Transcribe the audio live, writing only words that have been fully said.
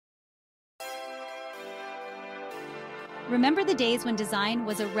Remember the days when design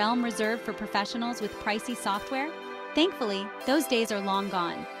was a realm reserved for professionals with pricey software? Thankfully, those days are long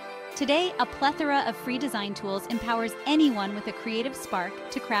gone. Today, a plethora of free design tools empowers anyone with a creative spark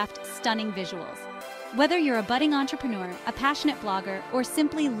to craft stunning visuals. Whether you're a budding entrepreneur, a passionate blogger, or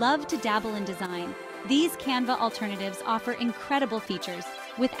simply love to dabble in design, these Canva alternatives offer incredible features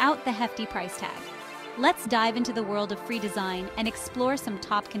without the hefty price tag. Let's dive into the world of free design and explore some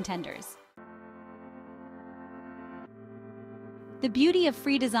top contenders. The beauty of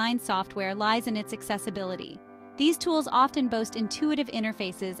free design software lies in its accessibility. These tools often boast intuitive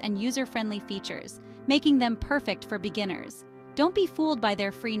interfaces and user-friendly features, making them perfect for beginners. Don't be fooled by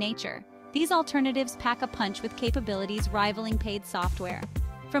their free nature. These alternatives pack a punch with capabilities rivaling paid software.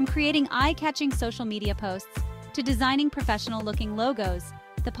 From creating eye-catching social media posts to designing professional-looking logos,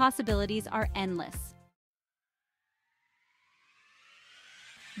 the possibilities are endless.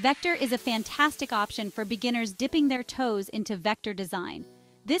 Vector is a fantastic option for beginners dipping their toes into vector design.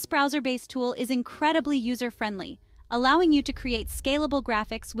 This browser-based tool is incredibly user-friendly, allowing you to create scalable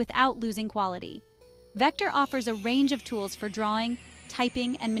graphics without losing quality. Vector offers a range of tools for drawing,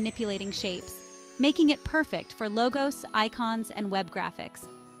 typing, and manipulating shapes, making it perfect for logos, icons, and web graphics.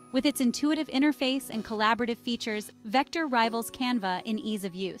 With its intuitive interface and collaborative features, Vector rivals Canva in ease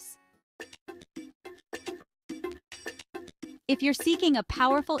of use. If you're seeking a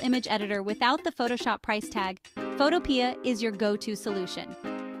powerful image editor without the Photoshop price tag, Photopea is your go-to solution.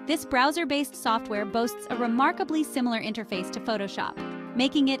 This browser-based software boasts a remarkably similar interface to Photoshop,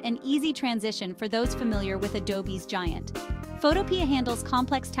 making it an easy transition for those familiar with Adobe's giant. Photopea handles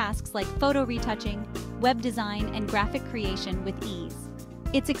complex tasks like photo retouching, web design, and graphic creation with ease.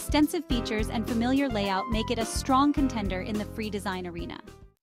 Its extensive features and familiar layout make it a strong contender in the free design arena.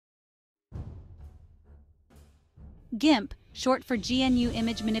 GIMP, short for GNU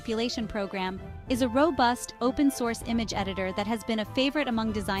Image Manipulation Program, is a robust, open-source image editor that has been a favorite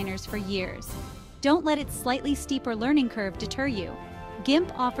among designers for years. Don't let its slightly steeper learning curve deter you.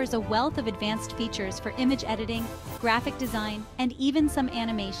 GIMP offers a wealth of advanced features for image editing, graphic design, and even some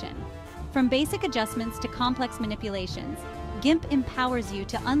animation. From basic adjustments to complex manipulations, GIMP empowers you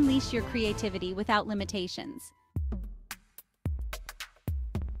to unleash your creativity without limitations.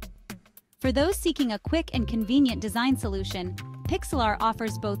 For those seeking a quick and convenient design solution, Pixlr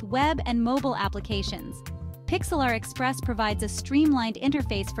offers both web and mobile applications. Pixlr Express provides a streamlined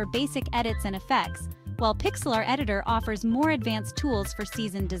interface for basic edits and effects, while Pixlr Editor offers more advanced tools for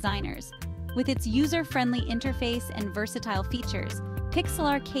seasoned designers. With its user-friendly interface and versatile features,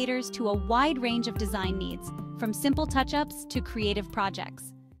 Pixlr caters to a wide range of design needs, from simple touch-ups to creative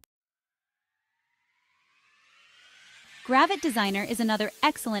projects. Gravit Designer is another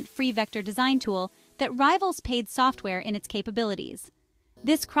excellent free vector design tool that rivals paid software in its capabilities.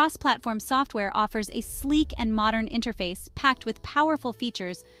 This cross-platform software offers a sleek and modern interface packed with powerful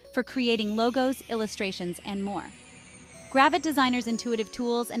features for creating logos, illustrations, and more. Gravit Designer's intuitive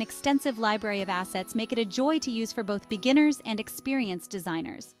tools and extensive library of assets make it a joy to use for both beginners and experienced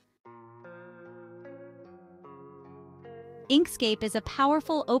designers. Inkscape is a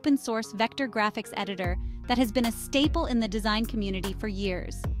powerful open-source vector graphics editor that has been a staple in the design community for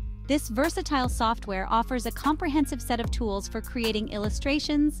years. This versatile software offers a comprehensive set of tools for creating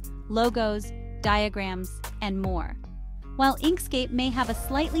illustrations, logos, diagrams, and more. While Inkscape may have a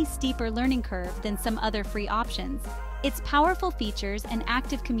slightly steeper learning curve than some other free options, its powerful features and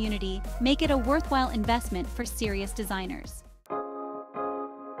active community make it a worthwhile investment for serious designers.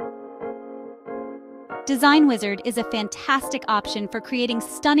 Design Wizard is a fantastic option for creating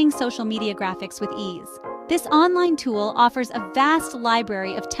stunning social media graphics with ease. This online tool offers a vast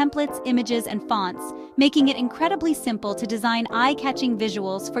library of templates, images, and fonts, making it incredibly simple to design eye-catching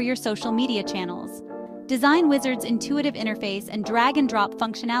visuals for your social media channels. Design Wizard's intuitive interface and drag-and-drop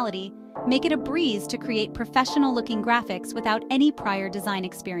functionality make it a breeze to create professional-looking graphics without any prior design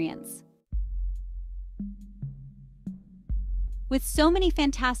experience. With so many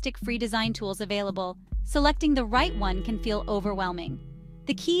fantastic free design tools available, selecting the right one can feel overwhelming.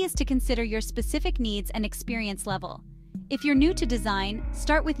 The key is to consider your specific needs and experience level. If you're new to design,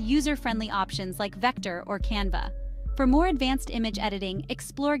 start with user-friendly options like Vector or Canva. For more advanced image editing,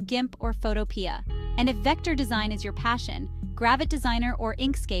 explore GIMP or Photopea. And if vector design is your passion, Gravit Designer or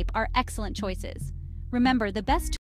Inkscape are excellent choices. Remember, the best